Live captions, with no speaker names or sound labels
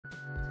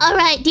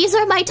Alright, these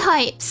are my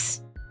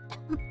types.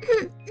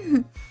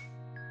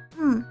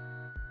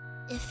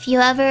 If you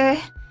ever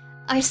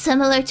are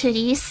similar to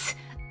these,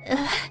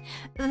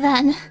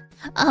 then,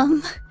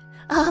 oh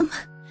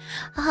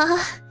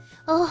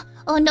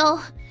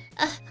no,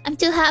 I'm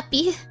too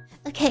happy.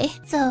 Okay,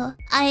 so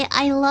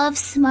I love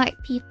smart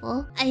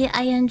people.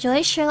 I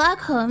enjoy Sherlock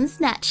Holmes,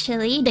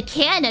 naturally, the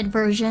canon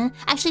version.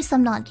 Actually,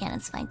 some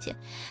non-canon's fine too.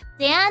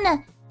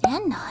 Dan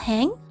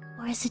Heng?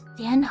 Or is it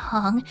Dan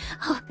Hong?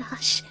 Oh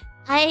gosh,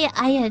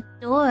 I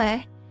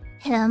adore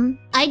him.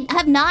 I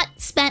have not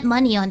spent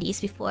money on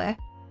these before.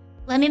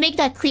 Let me make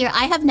that clear.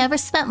 I have never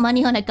spent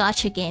money on a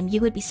gacha game.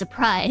 You would be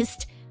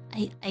surprised,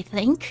 I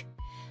think.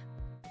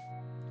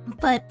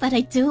 But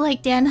I do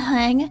like Dan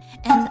Heng,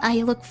 and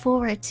I look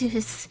forward to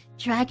his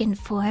dragon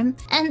form.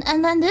 And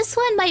then this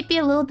one might be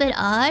a little bit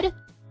odd,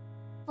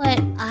 but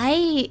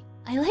I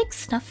like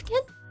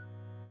Snufkin.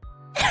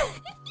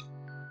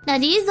 Now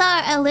these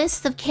are a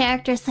list of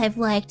characters I've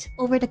liked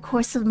over the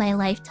course of my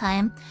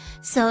lifetime,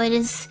 so it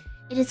is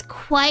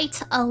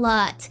quite a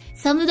lot.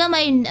 Some of them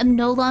I am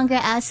no longer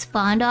as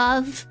fond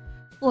of,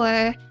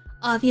 for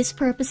obvious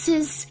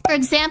purposes. For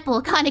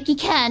example, Kaneki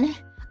Ken.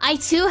 I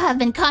too have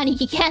been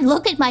Kaneki Ken.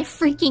 Look at my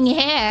freaking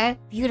hair!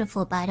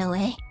 Beautiful, by the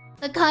way.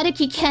 But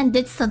Kaneki Ken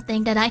did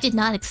something that I did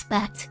not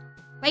expect.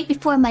 Right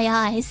before my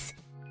eyes.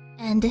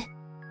 And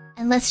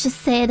let's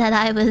just say that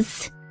I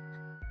was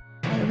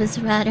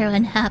rather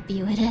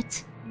unhappy with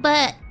it.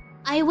 But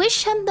I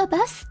wish him the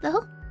best,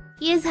 though.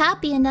 He is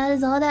happy, and that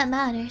is all that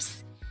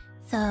matters.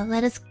 So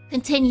let us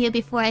continue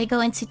before I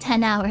go into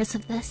 10 hours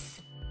of this.